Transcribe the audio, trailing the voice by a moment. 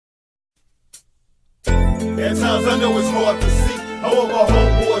At times I know it's hard to see. I want my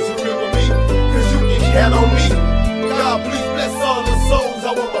homeboys to remember me, cause you can count on me. God, please bless all the souls.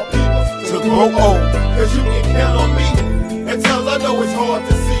 I want my people to grow old, cause you can count on me. At times I know it's hard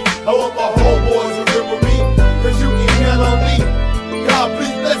to see. I want my homeboys to remember me, cause you can count on me. God,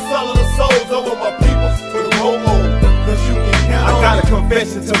 please bless all of the souls. I want my people to grow old, cause you can count on me. I got a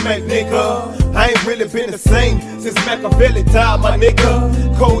confession to make, nigga. I ain't really been the same since Machiavelli died, my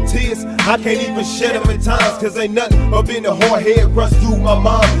nigga. Cold tears, I can't even shed them at times, cause ain't nothing but being a hard head runs through my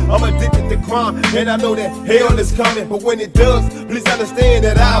mind. I'm addicted to crime, and I know that hell is coming, but when it does, please understand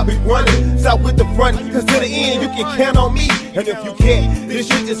that I'll be running. Stop with the front, cause to the end you can count on me. And if you can't, this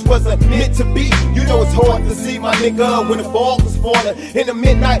shit just wasn't meant to be. You know it's hard to see, my nigga, when the fog is falling. In the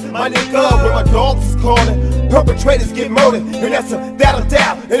midnight, my nigga, when my dogs is calling. Perpetrators get murdered, and that's without a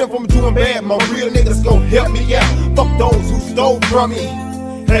doubt. And if I'm doing bad, my real niggas gon' help me out. Fuck those who stole from me.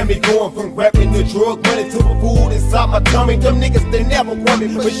 Had me going from rapping to drug money to the food inside my tummy. Them niggas, they never want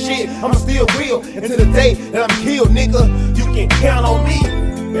me, but shit, I'm still real. And to the day that I'm killed, nigga, you can count on me.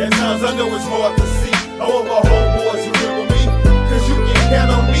 At times I know it's hard to see. I want my homeboys to remember me, cause you can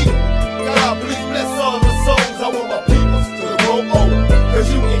count on me. God, please bless all the souls. I want my people to grow old, cause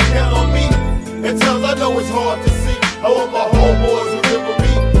you can count on me. At times I know it's hard to see. I want my homeboys to remember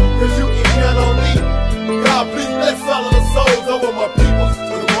me, cause you can count on me. God, please bless all of the souls. I want my people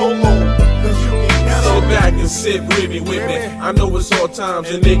to grow old, cause you can count on me. Sit back and sit with me. I know it's hard times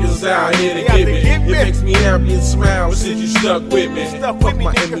and niggas out here to get me. It makes me happy and smile since you stuck with me. Fuck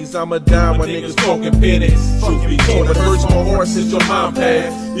my enemies, I'ma die when niggas talking pennies. Truth be told, it hurts my heart since your mom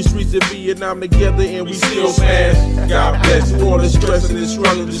passed. These streets of Vietnam together and we still smash. God bless you, all the stress and the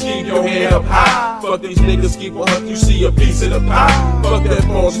struggle, just keep your head up high. Fuck these niggas, keep a hunt, you see a piece of the pie. Fuck that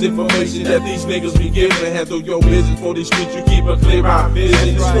false information that these niggas be giving. Handle your business for these streets, you keep a clear eye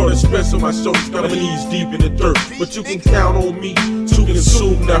vision. It's for the stress on my shoulders, got my knees deep in the dirt. But you can count on me to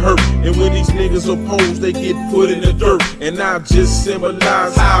consume the hurt. And when these niggas oppose, they get put in the dirt. And I just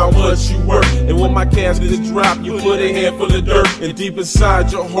symbolize how much you work. And when my casket is dropped, you put a handful of dirt. And deep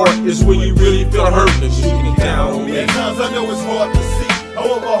inside your heart is where you really feel hurt. Cause you can count on me. At times I know it's hard to see. I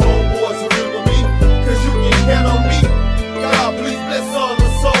want my homeboys to remember me, cause you can count on me. God, please bless all the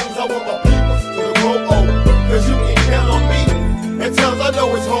souls. I want my people to grow old, cause you can count on me. At times I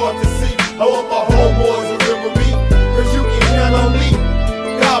know it's hard to see. I want my homeboys to remember me, cause you can count on me.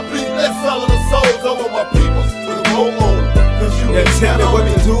 God, please bless all of the souls. I want my people to grow old, cause you can count on me. Tell me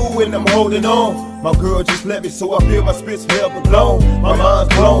what to do when I'm holding on. My girl just let me, so I feel my spit's forever blown. My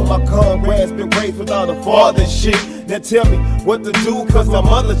mind's blown, my comrade's been raised without a father and shit. Now tell me what to do, cause my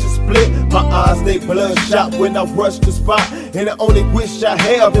mother just split. My eyes stay bloodshot when I rush the spot. And the only wish I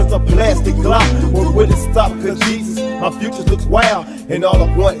have is a plastic Glock. Or will it stop, cause Jesus, my future looks wild. And all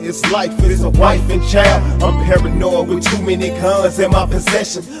I want is life, it is a wife and child. I'm paranoid with too many guns in my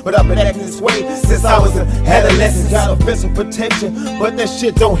possession, but I've been acting this way since I was an adolescent. Got offensive protection, but that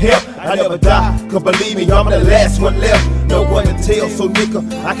shit don't help. I never die, cause believe me, I'm the last one left. No one to tell, so nigga,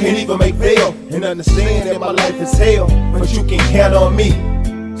 I can't even make bail. And understand that my life is hell, but you can count on me.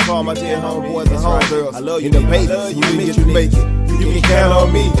 To all my dear homeboys and homegirls, I love you, in the babies, you make you make it. You can count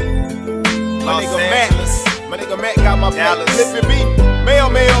on me. My nigga Matt got my back, flipping me. Mel,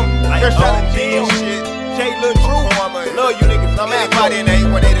 fresh out of jail shit. J Lil Drew, love you niggas. I'm everybody in the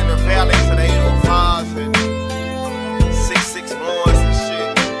 818 in the valley to the 805s and 661s and shit.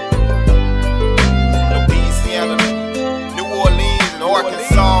 Louisiana, New Orleans and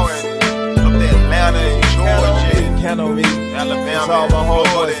Arkansas and up to Atlanta and Georgia. Count on me. Alabama. All my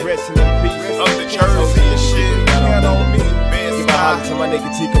homeboys resting in peace. Up to Jersey and shit. Count on me. Give a holler to my nigga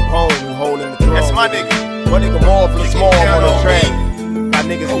T Capone who holding the throne. That's my nigga. My nigga more for the small on the track. My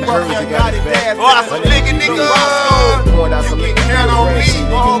niggas in Jersey got his back. Oh, that's some nigga. Point out some niggas. Count on me.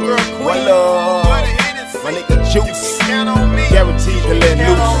 One love. My nigga Juice. Guaranteed to let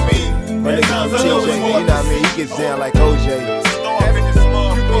loose. My nigga TJ, you know what I mean? He gets down like OJ.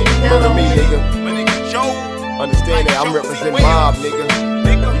 Murder me, nigga. Understand that I'm representing mob, nigga.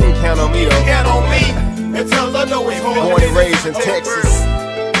 You can count on me though. Born and raised in Texas.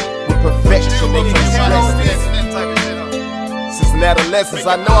 Perfection, nigga, since an adolescence,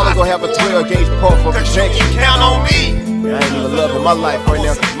 I know I'm gonna have a 12-gauge pump for protection. Count on me. I ain't even loving my life right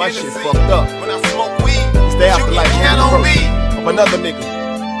now, cause my shit fucked up. When I smoke weed, stay after like count on me. Of another nigga,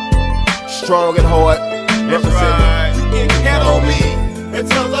 strong and hard, representing. You can count on me. Any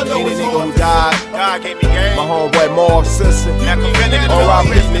nigga who died, God gave me game. My homeboy Marv sister, R.I.P.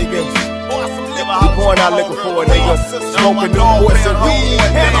 nigga. We pouring out liquor for a nigga, smoking Newports and weed.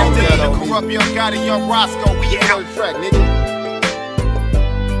 And I'm the corrupt young guy, young Roscoe. We out the track, nigga.